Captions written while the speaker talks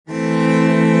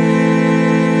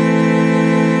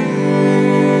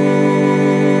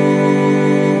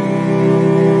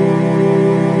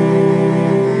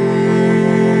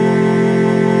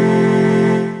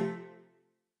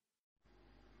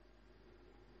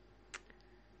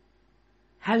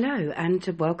Hello and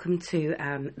welcome to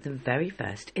the very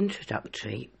first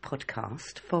introductory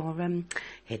podcast for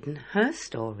Hidden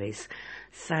Herstories.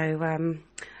 So,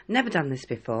 never done this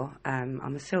before.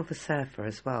 I'm a silver surfer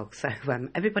as well, so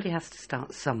everybody has to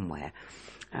start somewhere.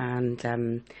 And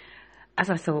as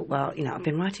I thought, well, I've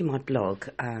been writing my blog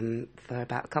for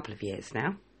about a couple of years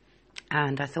now.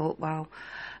 And I thought, well,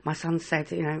 my son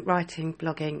said, writing,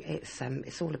 blogging,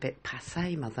 it's all a bit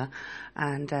passé, mother.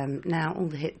 And now all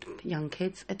the hip young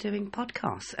kids are doing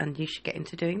podcasts, and you should get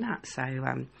into doing that.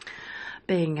 So,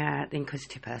 being the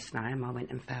inquisitive person I am, I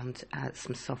went and found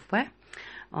some software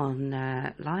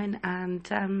online, and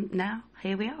now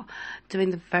here we are,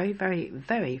 doing the very, very,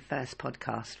 very first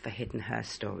podcast for Hidden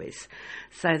Herstories.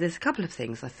 So there's a couple of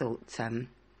things I thought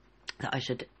that I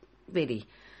should really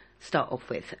start off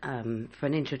with for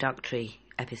an introductory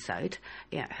episode.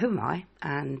 Who am I,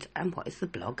 and what is the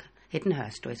blog Hidden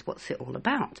Herstories? What's it all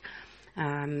about?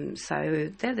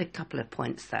 So they're the couple of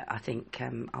points that I think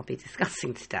I'll be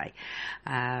discussing today.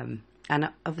 And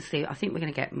obviously, I think we're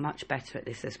going to get much better at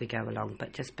this as we go along,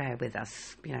 but just bear with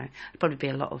us. It'll probably be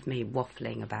a lot of me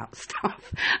waffling about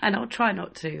stuff, and I'll try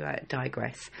not to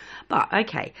digress. But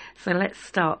okay, so let's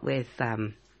start with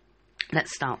the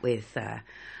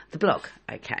blog.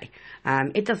 Okay,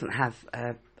 it doesn't have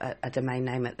a domain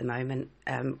name at the moment.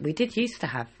 I did used to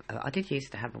have a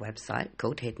website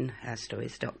called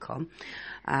hiddenherstories.com,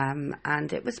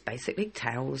 and it was basically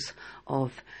tales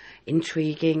of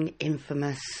intriguing,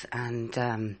 infamous,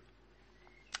 and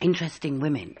interesting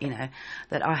women,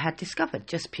 that I had discovered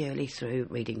just purely through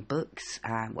reading books,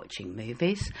 watching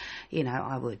movies.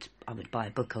 I would buy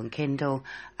a book on Kindle.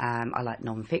 I like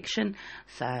non-fiction,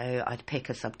 so I'd pick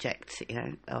a subject,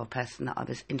 or a person that I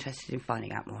was interested in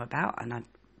finding out more about, and I'd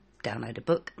download a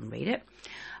book and read it.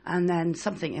 And then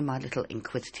something in my little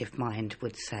inquisitive mind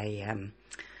would say,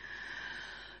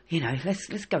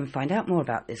 let's go and find out more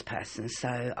about this person.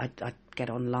 So I'd get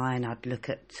online, I'd look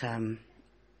at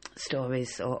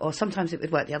stories, or sometimes it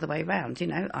would work the other way around.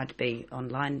 I'd be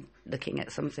online looking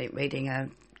at something, reading a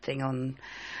thing on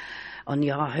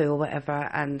Yahoo or whatever,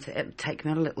 and it would take me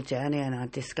on a little journey, and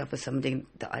I'd discover something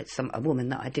that a woman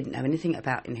that I didn't know anything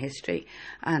about in history,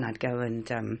 and I'd go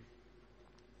and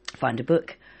find a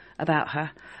book about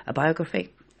her, a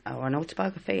biography or an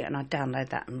autobiography, and I'd download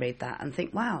that and read that and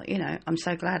think, wow, I'm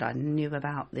so glad I knew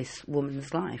about this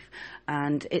woman's life.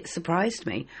 And it surprised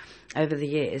me over the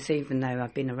years, even though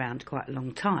I've been around quite a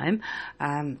long time,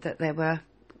 that there were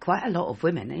quite a lot of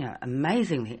women,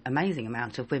 amazing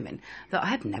amount of women that I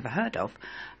had never heard of,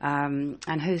 and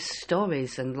whose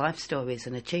stories and life stories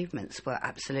and achievements were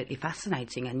absolutely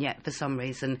fascinating, and yet for some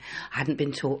reason I hadn't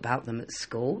been taught about them at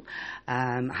school.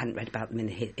 I hadn't read about them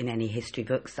in any history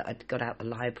books that I'd got out the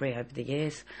library over the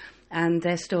years, and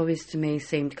their stories to me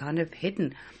seemed kind of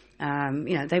hidden.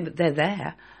 They're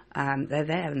there, and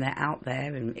they're out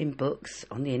there in books,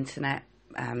 on the internet,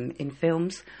 in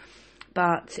films.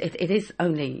 But it is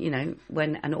only,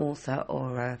 when an author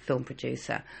or a film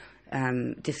producer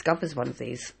discovers one of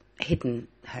these hidden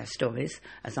stories,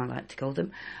 as I like to call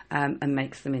them, and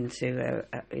makes them into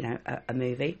a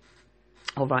movie,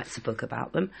 or writes a book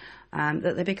about them,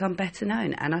 that they become better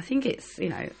known. And I think it's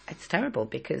terrible,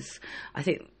 because I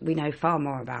think we know far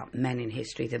more about men in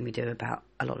history than we do about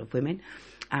a lot of women.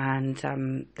 And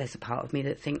there's a part of me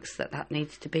that thinks that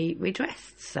needs to be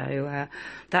redressed. So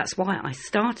that's why I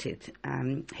started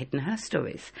Hidden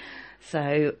Herstories.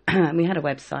 So we had a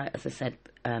website, as I said,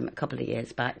 a couple of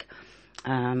years back.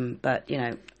 But,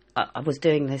 I was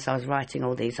doing this. I was writing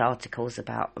all these articles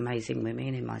about amazing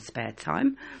women in my spare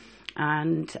time.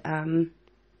 And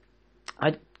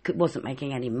I wasn't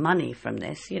making any money from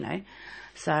this,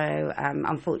 So,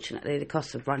 unfortunately, the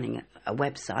cost of running a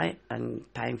website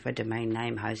and paying for a domain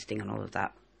name, hosting and all of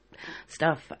that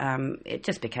stuff, it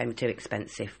just became too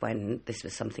expensive when this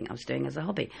was something I was doing as a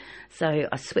hobby. So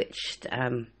I switched,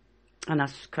 and I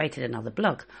created another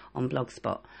blog on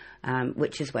Blogspot,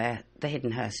 which is where the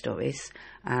Hidden Herstories,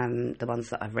 the ones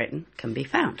that I've written, can be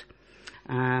found.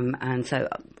 And so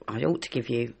I ought to give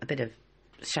you a bit of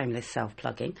shameless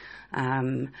self-plugging.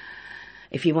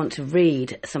 If you want to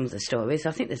read some of the stories,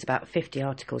 I think there's about 50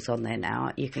 articles on there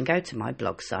now. You can go to my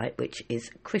blog site, which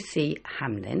is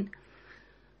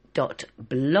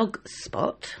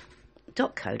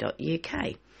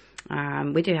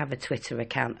chrissyhamlin.blogspot.co.uk. We do have a Twitter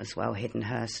account as well, Hidden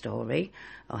Herstory,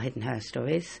 or Hidden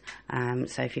Herstories.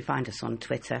 So if you find us on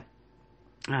Twitter,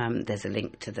 there's a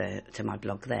link to my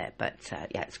blog there. But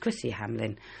it's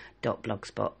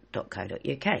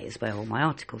chrissyhamlin.blogspot.co.uk is where all my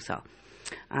articles are.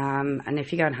 And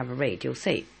if you go and have a read, you'll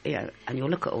see, and you'll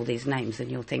look at all these names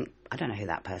and you'll think, I don't know who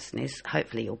that person is.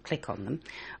 Hopefully you'll click on them,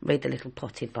 read the little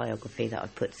potted biography that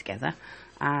I've put together,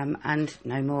 and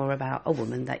know more about a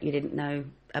woman that you didn't know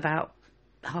about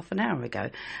half an hour ago.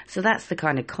 So that's the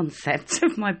kind of concept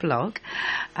of my blog.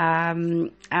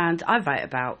 And I write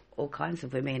about all kinds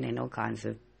of women in all kinds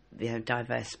of,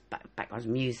 diverse backgrounds,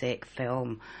 music,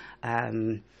 film.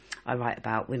 I write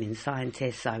about women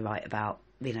scientists. I write about,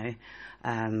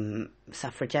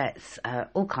 suffragettes,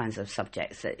 all kinds of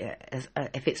subjects.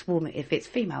 If it's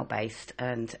female based,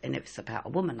 and if it's about a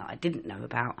woman that I didn't know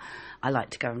about, I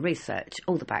like to go and research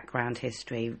all the background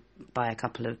history, buy a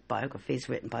couple of biographies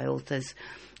written by authors,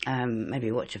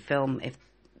 maybe watch a film if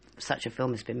such a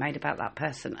film has been made about that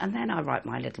person, and then I write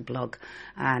my little blog.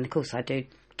 And of course I do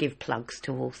give plugs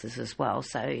to authors as well.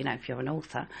 So, if you're an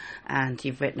author and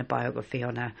you've written a biography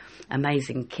on an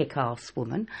amazing kick-ass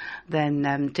woman,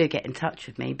 then do get in touch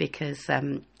with me, because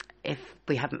if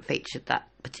we haven't featured that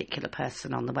particular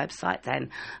person on the website, then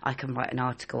I can write an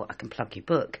article, I can plug your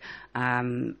book,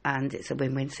 and it's a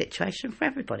win-win situation for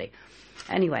everybody.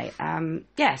 Anyway,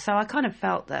 so I kind of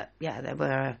felt that, there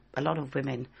were a lot of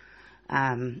women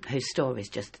whose stories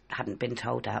just hadn't been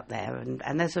told out there,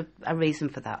 and there's a reason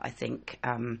for that. I think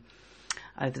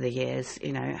over the years,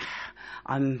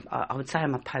 I would say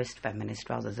I'm a post-feminist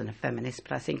rather than a feminist,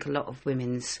 but I think a lot of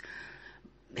women's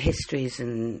histories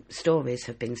and stories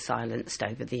have been silenced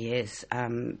over the years,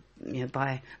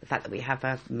 by the fact that we have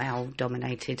a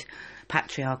male-dominated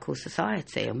patriarchal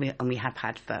society, and we have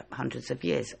had for hundreds of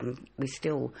years, and we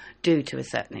still do to a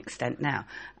certain extent now.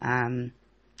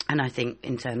 And I think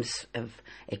in terms of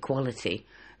equality,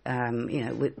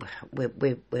 we've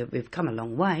come a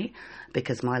long way,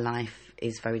 because my life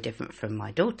is very different from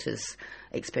my daughter's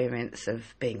experience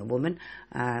of being a woman.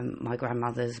 My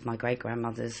grandmother's, my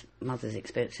great-grandmother's, mother's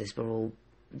experiences were all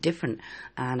different,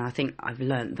 and I think I've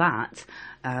learnt that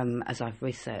as I've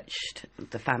researched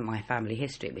my family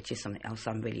history, which is something else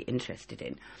I'm really interested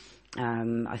in.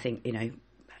 I think,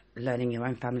 learning your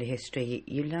own family history,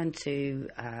 you learn to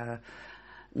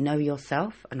know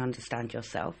yourself and understand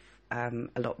yourself a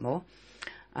lot more.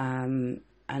 And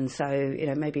so,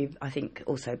 maybe I think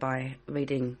also by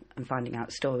reading and finding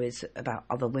out stories about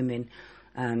other women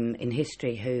in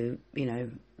history who,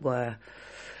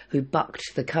 who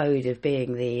bucked the code of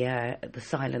being the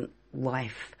silent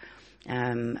wife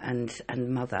and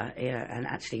mother, and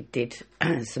actually did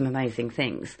some amazing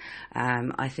things.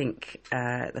 I think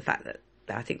the fact that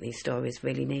I think these stories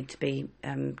really need to be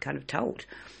kind of told,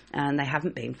 and they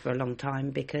haven't been for a long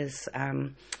time, because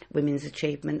women's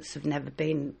achievements have never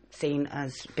been seen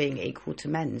as being equal to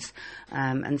men's,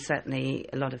 and certainly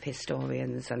a lot of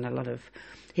historians and a lot of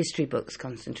history books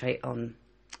concentrate on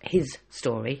his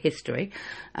story, history,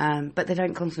 but they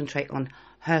don't concentrate on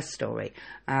her story,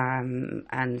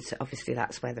 and obviously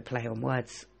that's where the play on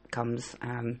words comes,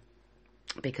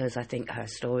 because I think her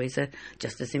stories are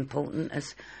just as important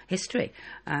as history.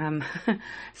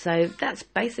 So that's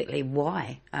basically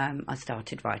why I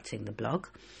started writing the blog,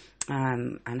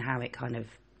 and how it kind of,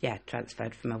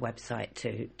 transferred from a website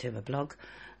to a blog.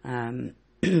 And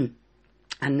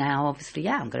now, obviously,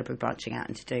 I'm going to be branching out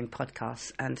into doing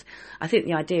podcasts. And I think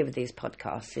the idea with these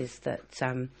podcasts is that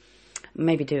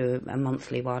maybe do a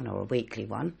monthly one or a weekly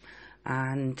one.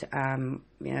 And,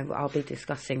 I'll be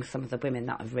discussing some of the women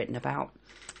that I've written about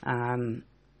at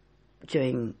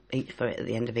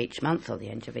the end of each month or the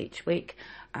end of each week.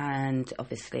 And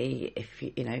obviously, if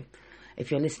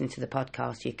you're listening to the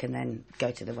podcast, you can then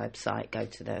go to the website, go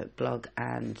to the blog,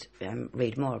 and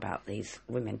read more about these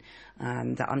women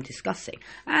that I'm discussing.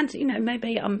 And,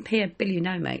 maybe I'm here Billy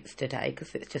No Mates today,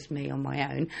 because it's just me on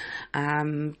my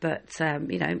own. But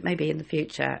maybe in the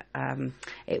future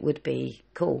it would be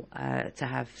cool to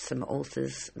have some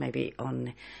authors maybe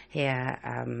on here,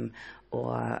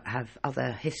 or have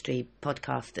other history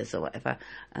podcasters or whatever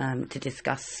to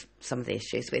discuss some of the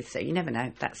issues with. So you never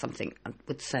know. That's something I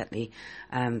would certainly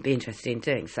be interested in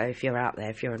doing. So if you're out there,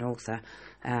 if you're an author,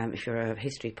 if you're a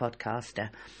history podcaster,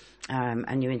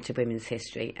 and you're into women's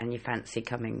history and you fancy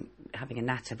having a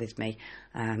natter with me,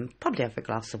 probably over a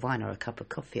glass of wine or a cup of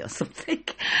coffee or something,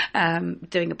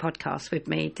 doing a podcast with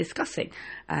me discussing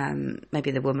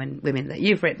maybe the women that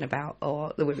you've written about,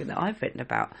 or the women that I've written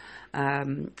about,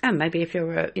 and maybe if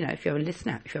you're a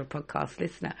listener, if you're a podcast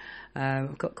listener,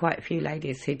 I've got quite a few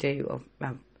ladies who do,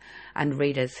 and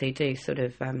readers who do sort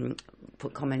of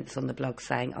put comments on the blog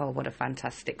saying, "Oh, what a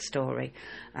fantastic story!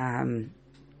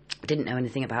 Didn't know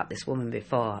anything about this woman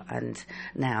before, and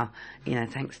now,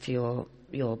 thanks to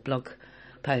your blog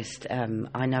post,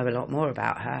 I know a lot more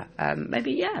about her.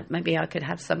 Maybe I could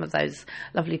have some of those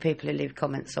lovely people who leave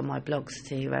comments on my blogs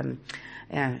to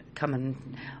come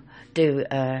and do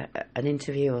an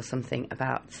interview or something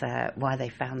about why they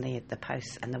found the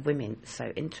posts and the women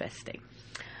so interesting.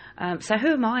 So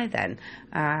who am I then?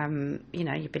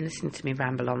 You've been listening to me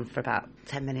ramble on for about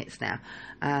 10 minutes now.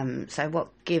 So what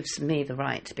gives me the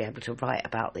right to be able to write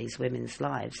about these women's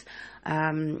lives?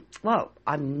 Well,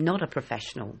 I'm not a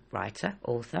professional writer,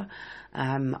 author.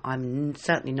 I'm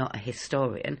certainly not a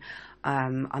historian.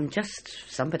 I'm just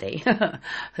somebody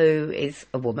who is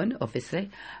a woman,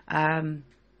 obviously.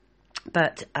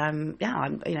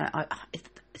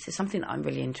 This is something that I'm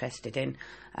really interested in.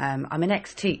 I'm an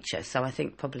ex-teacher, so I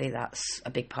think probably that's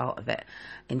a big part of it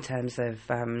in terms of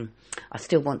I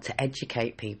still want to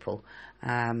educate people,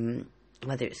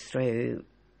 whether it's through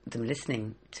them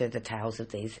listening to the tales of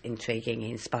these intriguing,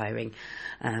 inspiring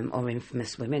or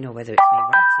infamous women, or whether it's me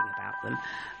writing about them.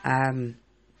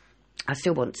 I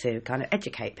still want to kind of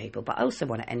educate people, but I also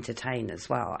want to entertain as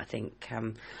well. I think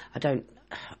I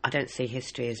don't see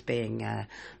history as being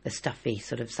the stuffy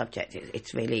sort of subject.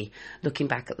 It's really looking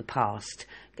back at the past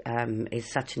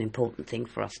is such an important thing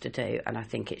for us to do, and I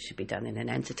think it should be done in an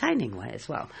entertaining way as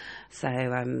well. So,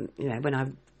 when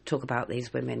I talk about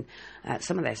these women,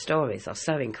 some of their stories are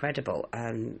so incredible,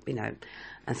 and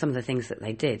some of the things that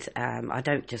they did. I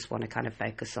don't just want to kind of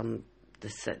focus on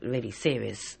the really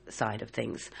serious side of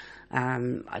things.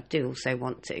 I do also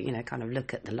want to, kind of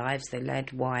look at the lives they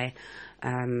led, why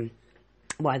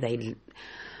they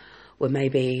were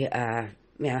maybe,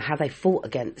 how they fought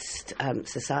against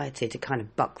society to kind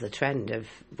of buck the trend of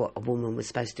what a woman was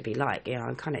supposed to be like.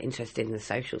 I'm kind of interested in the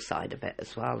social side of it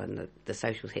as well, and the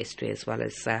social history as well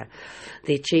as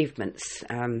the achievements.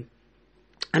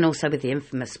 And also with the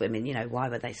infamous women, why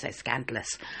were they so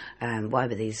scandalous? Why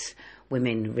were these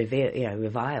women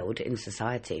reviled in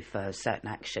society for certain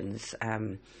actions?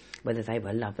 Whether they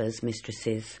were lovers,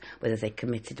 mistresses, whether they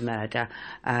committed murder.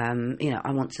 I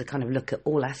want to kind of look at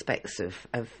all aspects of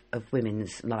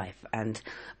women's life, and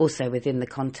also within the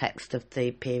context of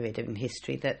the period in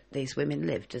history that these women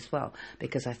lived as well,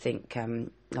 because I think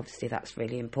obviously that's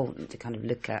really important to kind of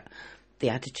look at the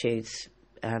attitudes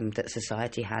that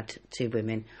society had to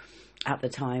women at the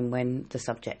time when the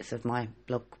subjects of my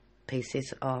blog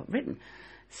pieces are written.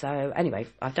 So anyway,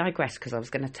 I digress because I was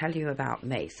going to tell you about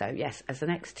me. So yes, as an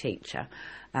ex-teacher,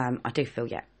 I do feel,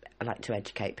 I like to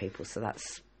educate people. So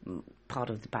that's part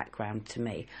of the background to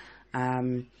me.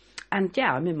 I'm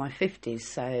in my 50s.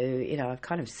 So, I've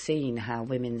kind of seen how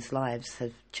women's lives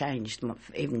have changed,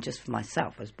 even just for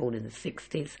myself. I was born in the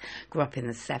 60s, grew up in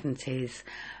the 70s,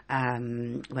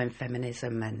 when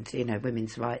feminism and,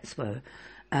 women's rights were...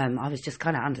 I was just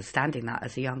kind of understanding that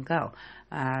as a young girl.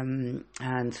 And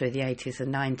through the 80s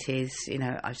and 90s,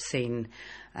 I've seen,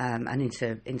 and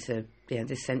into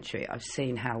this century, I've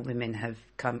seen how women have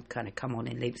come on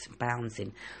in leaps and bounds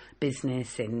in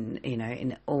business,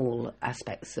 in all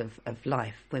aspects of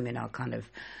life. Women are kind of,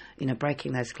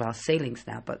 breaking those glass ceilings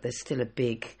now, but there's still a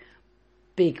big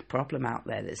problem out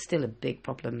there. There's still a big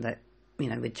problem that,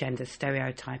 with gender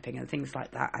stereotyping and things like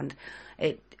that, and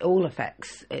it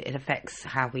affects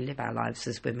how we live our lives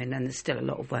as women, and there's still a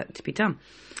lot of work to be done.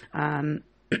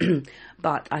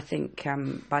 But I think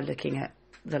by looking at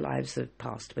the lives of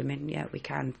past women, we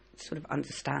can sort of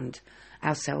understand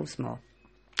ourselves more,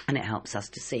 and it helps us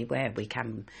to see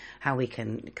how we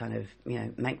can kind of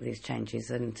make these changes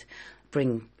and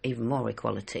bring even more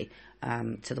equality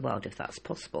to the world if that's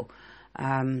possible.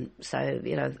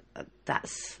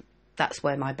 That's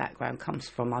where my background comes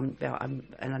from. I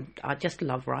just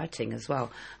love writing as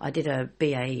well. I did a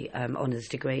BA honours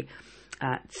degree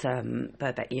at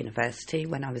Birkbeck University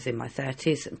when I was in my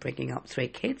 30s and bringing up 3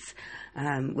 kids,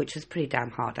 which was pretty damn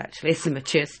hard actually as a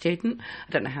mature student.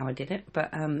 I don't know how I did it,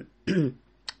 but that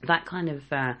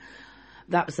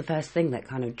was the first thing that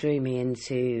kind of drew me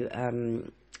into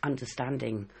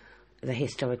understanding the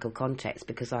historical context,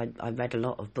 because I read a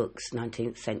lot of books,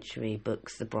 19th century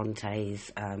books, the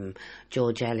Brontes,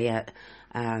 George Eliot.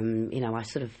 I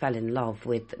sort of fell in love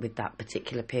with that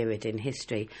particular period in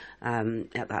history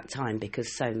at that time,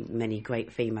 because so many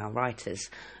great female writers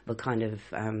were kind of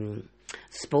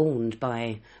spawned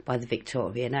by the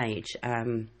Victorian age.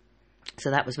 So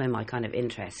that was where my kind of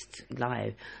interest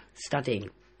lay,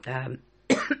 studying,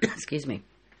 excuse me,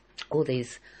 all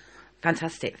these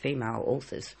fantastic female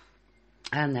authors,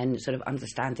 and then sort of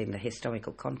understanding the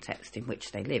historical context in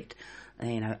which they lived,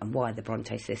 and why the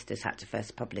Bronte sisters had to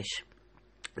first publish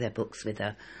their books with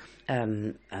a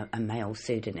male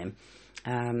pseudonym,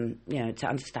 to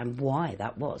understand why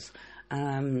that was.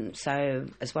 So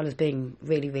as well as being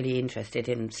really, really interested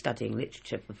in studying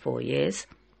literature for 4 years,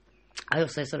 I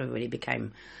also sort of really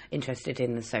became interested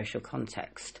in the social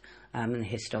context and the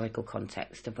historical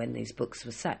context of when these books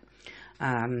were set.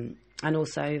 And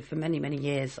also for many, many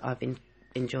years I've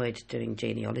enjoyed doing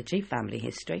genealogy, family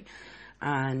history.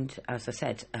 And as I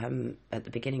said at the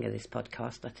beginning of this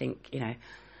podcast, I think,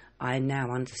 I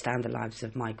now understand the lives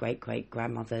of my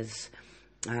great-great-grandmothers,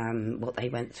 what they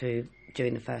went through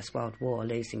during the First World War,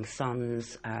 losing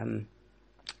sons,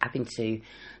 having to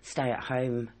stay at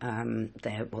home,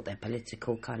 what their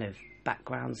political kind of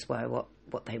backgrounds were,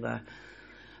 what they were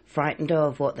frightened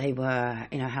of, what they were,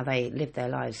 how they lived their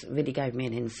lives, really gave me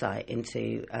an insight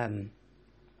into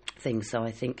things. So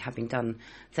I think having done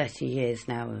 30 years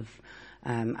now of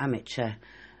amateur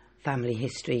family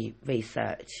history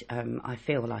research, I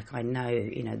feel like I know,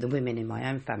 the women in my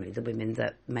own family, the women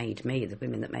that made me, the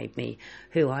women that made me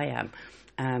who I am.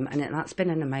 And that's been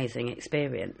an amazing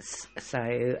experience.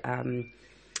 So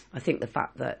I think the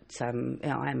fact that I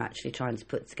am actually trying to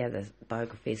put together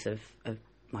biographies of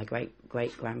my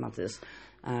great-great-grandmothers,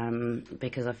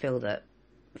 because I feel that,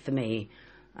 for me,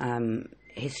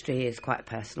 history is quite a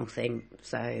personal thing.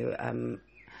 So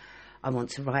I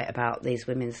want to write about these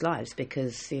women's lives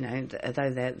because, although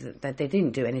they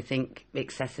didn't do anything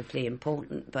excessively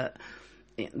important, but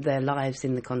their lives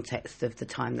in the context of the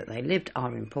time that they lived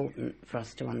are important for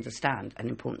us to understand and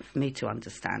important for me to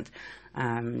understand.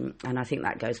 And I think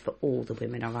that goes for all the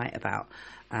women I write about.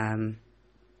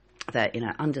 That,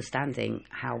 understanding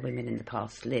how women in the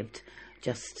past lived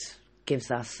just gives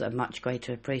us a much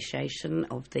greater appreciation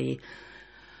of the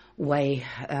way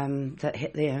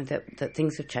that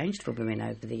things have changed for women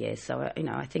over the years. So,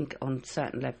 I think on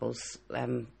certain levels,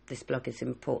 this blog is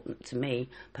important to me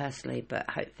personally, but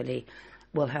hopefully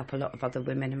will help a lot of other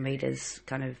women and readers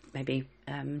kind of maybe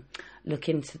look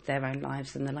into their own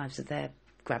lives and the lives of their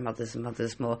grandmothers and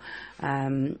mothers more.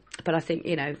 But I think,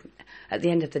 at the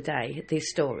end of the day, these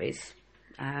stories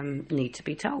need to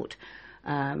be told.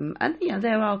 And,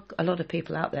 there are a lot of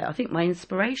people out there. I think my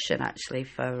inspiration, actually,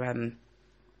 for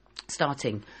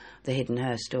starting the Hidden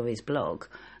Herstories blog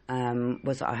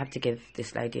was that I have to give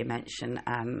this lady a mention,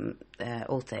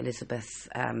 author Elizabeth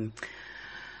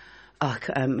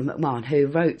McMahon, who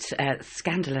wrote a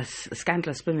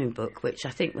Scandalous Women book, which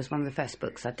I think was one of the first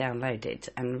books I downloaded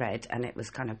and read, and it was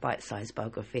kind of bite-sized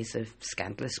biographies of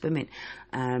scandalous women.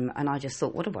 And I just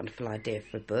thought, what a wonderful idea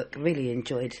for a book. Really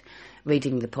enjoyed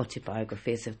reading the potted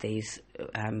biographies of these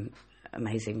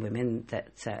amazing women that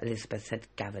Elizabeth had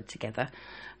gathered together.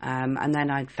 And then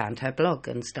I found her blog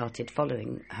and started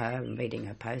following her and reading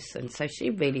her posts. And so she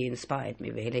really inspired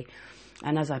me, really.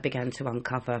 And as I began to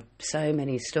uncover so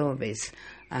many stories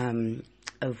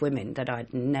of women that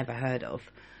I'd never heard of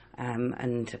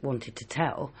and wanted to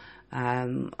tell,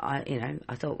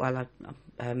 I thought, well,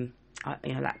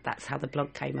 that's how the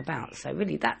blog came about. So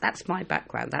really, that's my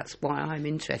background. That's why I'm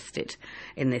interested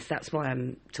in this. That's why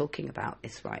I'm talking about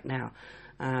this right now.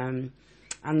 And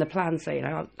the plans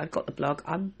are, I've got the blog.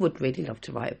 I would really love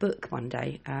to write a book one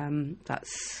day.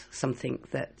 That's something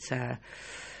that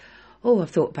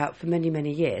I've thought about for many,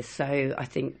 many years. So I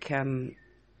think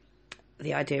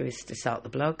the idea is to start the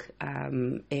blog.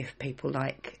 If people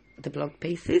like the blog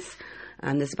pieces,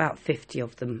 and there's about 50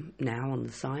 of them now on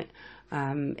the site,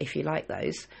 if you like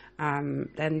those,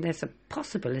 then there's a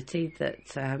possibility that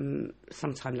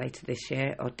sometime later this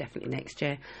year, or definitely next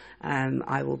year,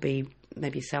 I will be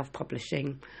maybe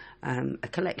self-publishing a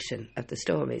collection of the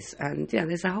stories. And,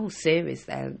 there's a whole series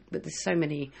there, but there's so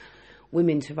many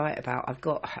women to write about. I've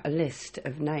got a list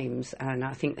of names, and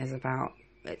I think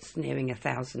it's nearing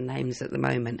 1,000 names at the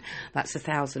moment. That's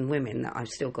 1,000 women that I've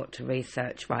still got to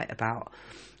research, write about.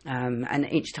 And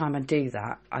each time I do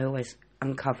that, I always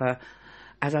uncover,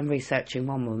 as I'm researching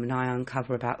one woman, I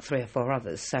uncover about 3 or 4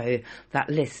 others. So that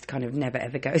list kind of never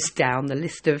ever goes down. The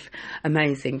list of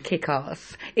amazing,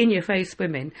 kick-ass, in-your-face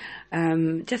women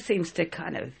just seems to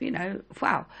kind of,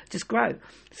 just grow.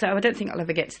 So I don't think I'll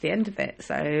ever get to the end of it.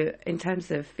 So in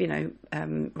terms of,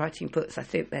 writing books, I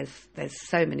think there's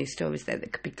so many stories there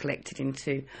that could be collected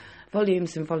into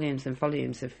volumes and volumes and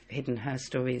volumes of Hidden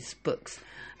Herstories books.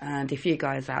 And if you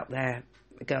guys out there,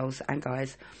 girls and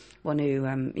guys, want to,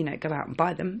 go out and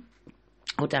buy them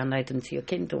or download them to your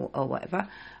Kindle or whatever,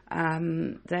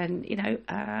 then,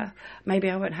 maybe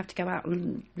I won't have to go out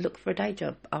and look for a day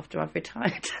job after I've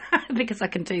retired because I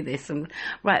can do this and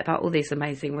write about all these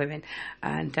amazing women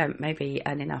and maybe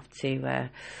earn enough to,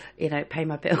 pay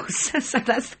my bills. So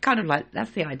that's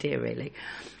that's the idea, really.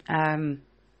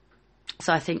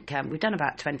 So I think we've done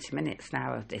about 20 minutes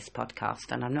now of this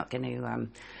podcast, and I'm not going to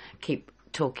keep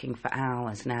talking for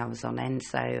hours and hours on end.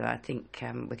 So I think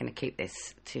we're going to keep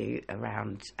this to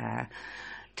around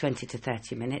 20 to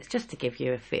 30 minutes, just to give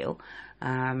you a feel.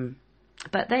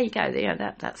 But there you go.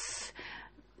 That's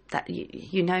that.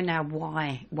 You know now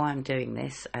why I'm doing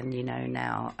this, and you know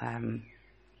now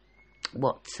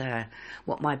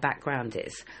what my background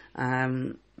is.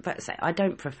 But say I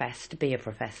don't profess to be a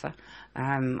professor.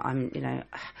 I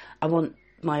want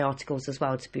my articles as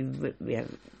well to be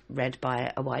read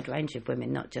by a wide range of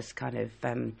women, not just kind of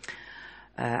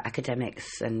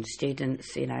academics and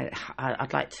students.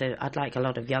 I'd like a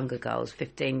lot of younger girls,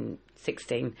 15,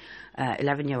 16,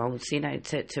 11-year-olds,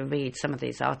 to read some of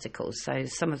these articles. So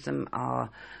some of them are,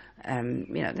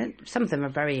 some of them are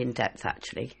very in-depth,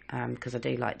 actually, because I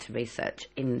do like to research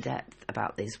in-depth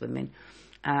about these women.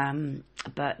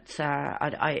 But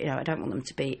I don't want them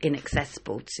to be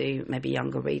inaccessible to maybe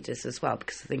younger readers as well,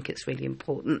 because I think it's really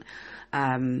important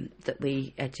that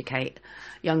we educate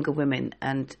younger women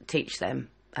and teach them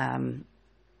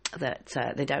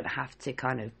that they don't have to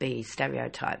kind of be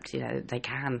stereotyped. They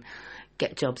can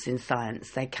get jobs in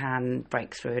science, they can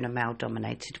break through in a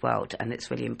male-dominated world, and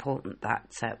it's really important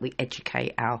that we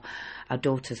educate our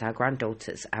daughters, our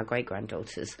granddaughters, our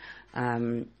great-granddaughters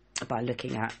by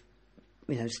looking at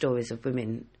stories of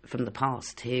women from the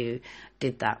past who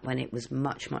did that when it was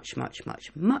much, much, much, much,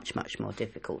 much, much more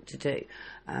difficult to do.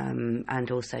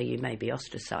 And also you may be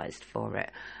ostracised for it.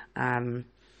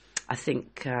 I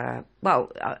think our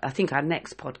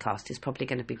next podcast is probably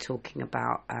going to be talking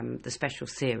about the special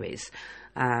series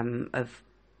of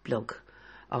blog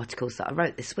articles that I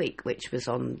wrote this week, which was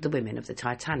on the women of the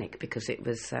Titanic, because it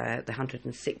was the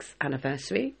 106th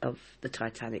anniversary of the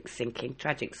Titanic sinking.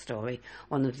 Tragic story,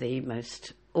 one of the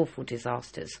most awful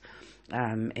disasters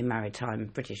in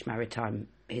British maritime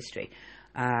history.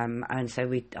 And so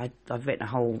I've written a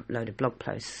whole load of blog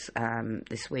posts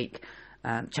this week.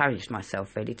 Challenged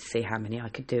myself really to see how many I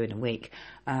could do in a week,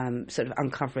 sort of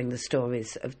uncovering the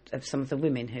stories of some of the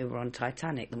women who were on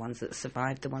Titanic, the ones that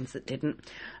survived, the ones that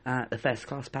didn't, the first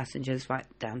class passengers right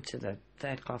down to the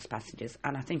third class passengers.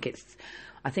 And I think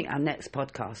our next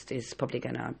podcast is probably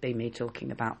going to be me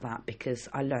talking about that, because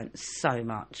I learnt so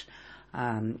much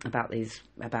about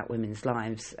women's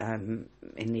lives in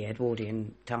the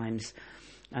Edwardian times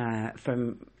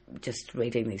from just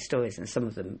reading these stories, and some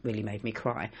of them really made me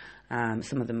cry.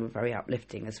 Some of them were very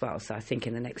uplifting as well. So I think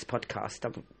in the next podcast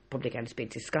I'm probably going to be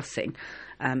discussing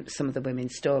some of the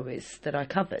women's stories that I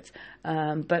covered.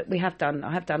 But I have done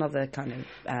other kind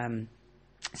of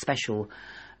special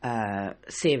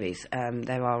series.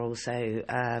 There are also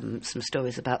some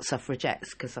stories about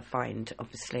suffragettes, because I find,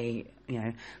 obviously,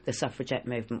 the suffragette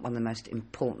movement one of the most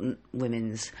important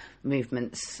women's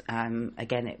movements.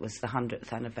 Again, it was the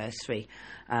 100th anniversary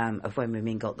of when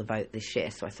women got the vote this year,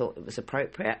 so I thought it was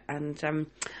appropriate. And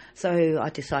so I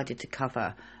decided to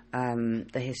cover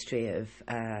the history of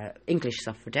English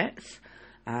suffragettes,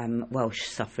 Welsh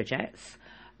suffragettes,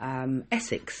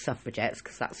 Essex suffragettes,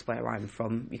 because that's where I'm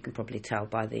from. You can probably tell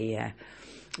by the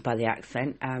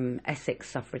accent. Essex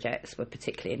suffragettes were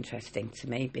particularly interesting to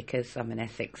me because I'm an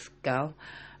Essex girl,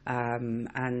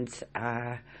 and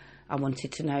I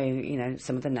wanted to know,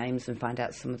 some of the names and find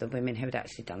out some of the women who had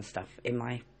actually done stuff in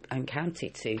my own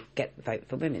county to get the vote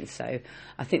for women. So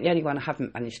I think the only one I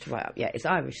haven't managed to write up yet is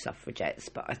Irish suffragettes.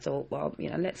 But I thought, well,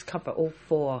 let's cover all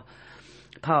four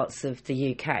parts of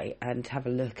the UK and have a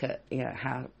look at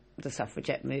how the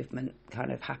suffragette movement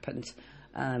kind of happened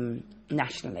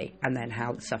nationally, and then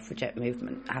how the suffragette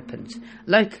movement happened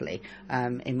locally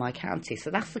in my county.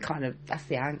 So that's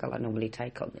the angle I normally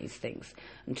take on these things,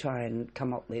 and try and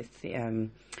come up with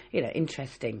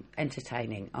interesting,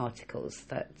 entertaining articles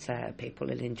that people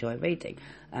will enjoy reading,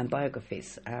 and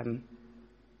biographies.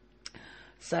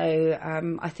 So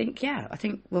I think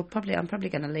I'm probably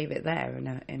going to leave it there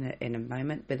in a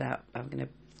moment. I'm going to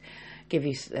give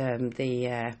you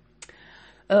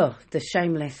the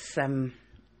shameless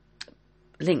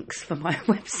links for my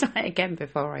website again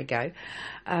before I go.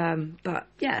 But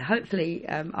yeah, hopefully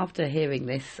after hearing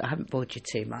this, I haven't bored you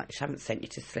too much, I haven't sent you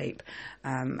to sleep,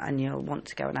 and you'll want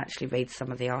to go and actually read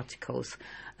some of the articles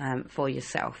for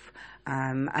yourself.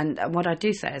 And what I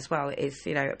do say as well is,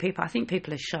 I think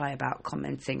people are shy about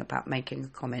commenting, about making a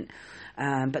comment.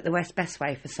 But the best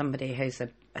way for somebody who's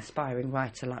an aspiring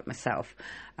writer like myself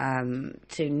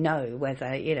to know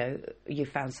whether, you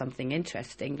found something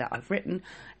interesting that I've written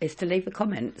is to leave a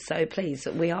comment. So please,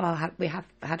 we have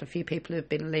had a few people who've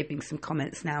been leaving some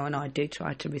comments now, and I do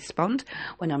try to respond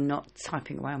when I'm not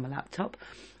typing away on my laptop.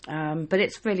 But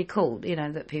it's really cool,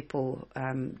 that people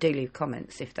do leave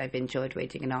comments if they've enjoyed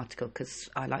reading an article, because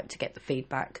I like to get the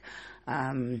feedback.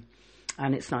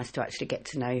 and it's nice to actually get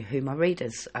to know who my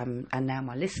readers and now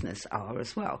my listeners are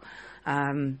as well.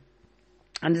 And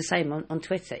the same on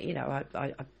Twitter. You know,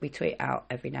 we tweet out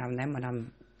every now and then when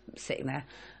I'm sitting there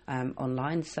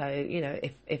online. So, you know,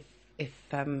 if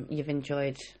you've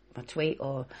enjoyed my tweet,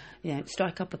 or, you know,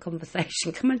 strike up a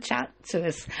conversation, come and chat to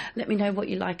us. Let me know what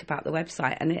you like about the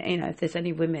website, and, you know, if there's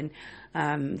any women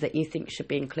that you think should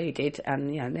be included.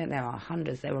 And, you know, there are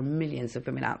hundreds, there are millions of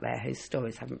women out there whose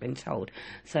stories haven't been told.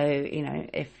 So, you know,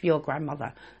 if your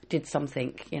grandmother did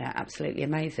something, you know, absolutely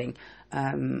amazing,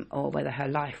 or whether her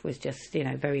life was just, you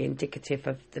know, very indicative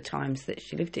of the times that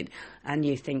she lived in, and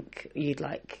you think you'd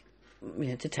like, you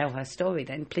know, to tell her story,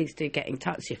 then please do get in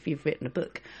touch if you've written a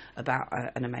book about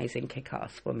an amazing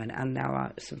kick-ass woman. And there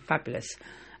are some fabulous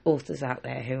authors out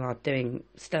there who are doing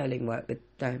sterling work with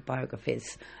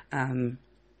biographies. Dr.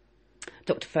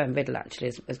 Fern Riddle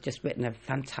actually has just written a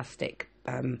fantastic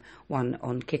one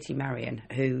on Kitty Marion,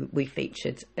 who we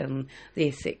featured in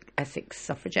the Essex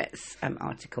Suffragettes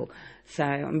article. So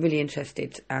I'm really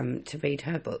interested to read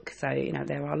her book. So, you know,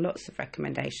 there are lots of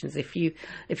recommendations. If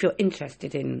you're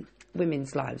interested in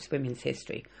women's lives, women's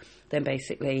history, then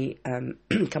basically come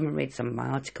and read some of my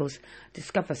articles,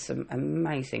 discover some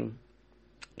amazing,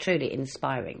 truly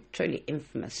inspiring, truly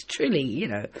infamous, truly, you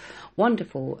know,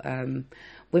 wonderful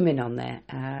women on there,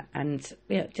 and,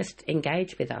 you know, just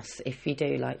engage with us if you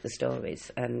do like the stories,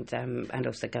 and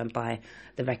also go and buy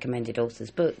the recommended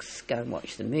authors' books, go and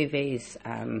watch the movies,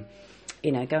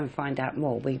 you know, go and find out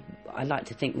more. I like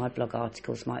to think my blog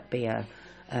articles might be a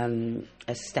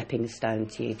stepping stone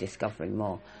to you discovering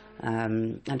more,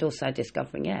 and also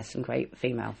discovering, some great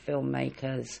female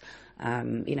filmmakers.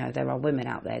 You know, there are women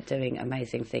out there doing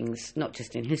amazing things, not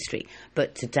just in history,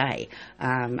 but today.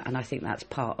 And I think that's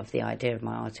part of the idea of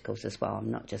my articles as well.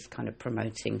 I'm not just kind of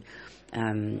promoting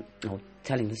or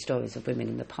telling the stories of women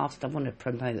in the past. I want to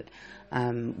promote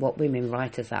what women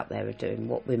writers out there are doing,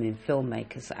 what women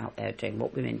filmmakers out there are doing,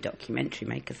 what women documentary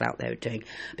makers out there are doing,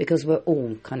 because we're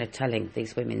all kind of telling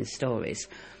these women's stories,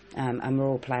 and we're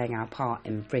all playing our part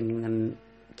in bringing them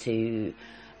to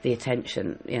the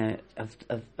attention, you know, of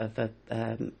a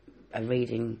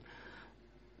reading,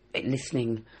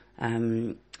 listening,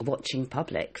 watching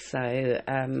public. So,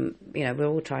 you know, we're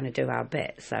all trying to do our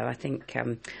bit. So I think,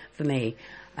 for me,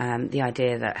 the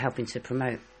idea that helping to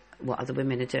promote what other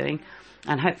women are doing,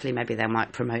 and hopefully maybe they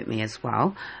might promote me as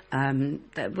well,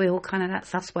 that we all kind of,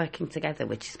 that's us working together,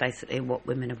 which is basically what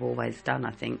women have always done,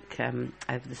 I think,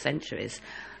 over the centuries.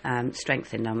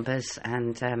 Strength in numbers,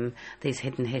 and these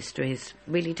hidden histories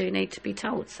really do need to be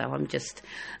told. So I'm just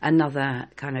another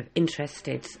kind of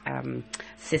interested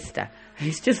sister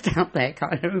who's just out there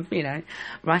kind of, you know,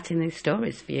 writing these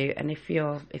stories for you. And if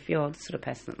you're the sort of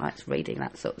person that likes reading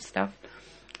that sort of stuff,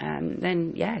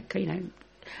 then, yeah, you know,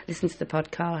 listen to the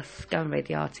podcast, go and read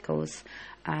the articles,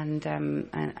 and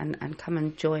come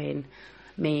and join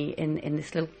me in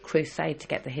this little crusade to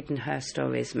get the hidden her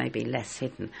stories maybe less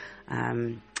hidden.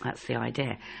 That's the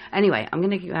idea. Anyway, I'm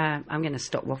gonna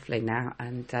stop waffling now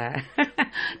and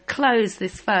close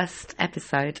this first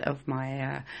episode of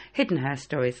my Hidden Her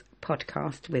Stories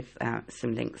podcast with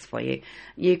some links for you.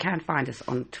 You can find us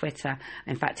on Twitter.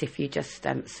 In fact, if you just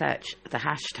search the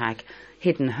hashtag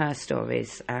Hidden Her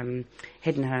Stories,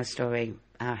 Hidden Her Story,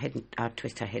 our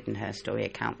Twitter Hidden Her Story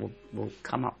account will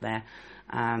come up there.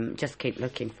 Just keep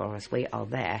looking for us. We are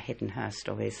there. Hidden Her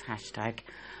Stories hashtag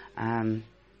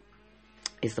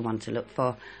is the one to look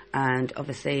for. And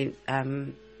obviously, go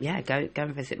and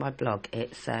visit my blog.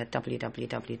 It's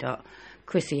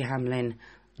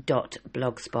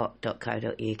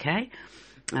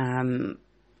www.chrissyhamlin.blogspot.co.uk.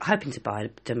 Hoping to buy a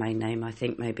domain name, I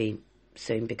think, maybe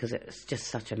soon, because it's just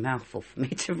such a mouthful for me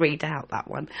to read out, that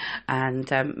one.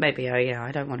 And maybe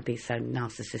I don't want to be so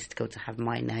narcissistical to have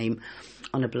my name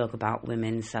on a blog about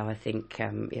women. So I think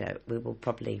we will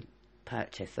probably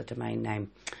purchase a domain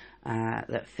name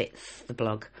that fits the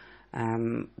blog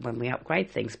when we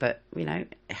upgrade things. But you know,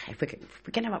 if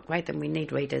we're going to upgrade them, we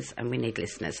need readers and we need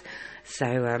listeners.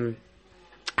 So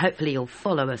hopefully you'll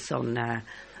follow us on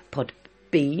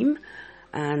Podbeam,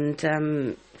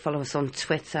 and follow us on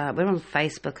Twitter. We're on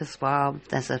Facebook as well.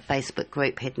 There's a Facebook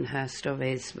group, Hidden Her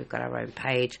Stories. We've got our own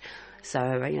page.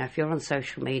 So, you know, if you're on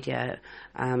social media,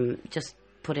 just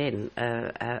put in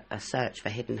a search for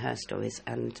Hidden Her Stories,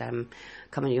 and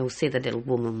come and you'll see the little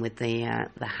woman with the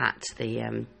hat,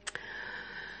 the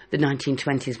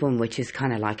 1920s woman, which is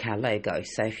kind of like our logo.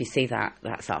 So if you see that,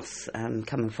 that's us. Come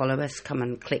and follow us. Come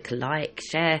and click like,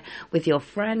 share with your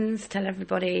friends. Tell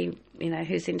everybody, you know,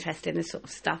 who's interested in this sort of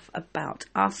stuff about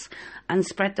us, and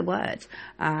spread the word.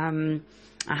 I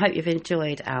hope you've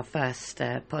enjoyed our first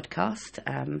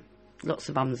podcast. Lots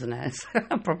of ums and ahs,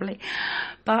 probably.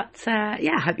 But, I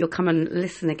hope you'll come and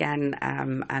listen again.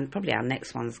 And probably our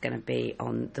next one's going to be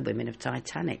on the women of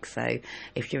Titanic. So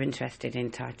if you're interested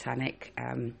in Titanic,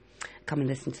 come and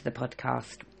listen to the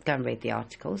podcast. Go and read the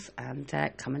articles and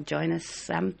come and join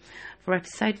us for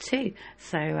episode 2.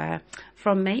 So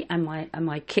from me and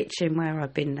my kitchen where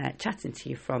I've been chatting to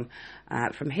you from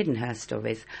Hidden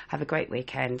Herstories, have a great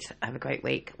weekend, have a great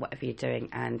week, whatever you're doing,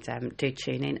 and do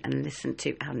tune in and listen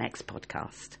to our next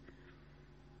podcast.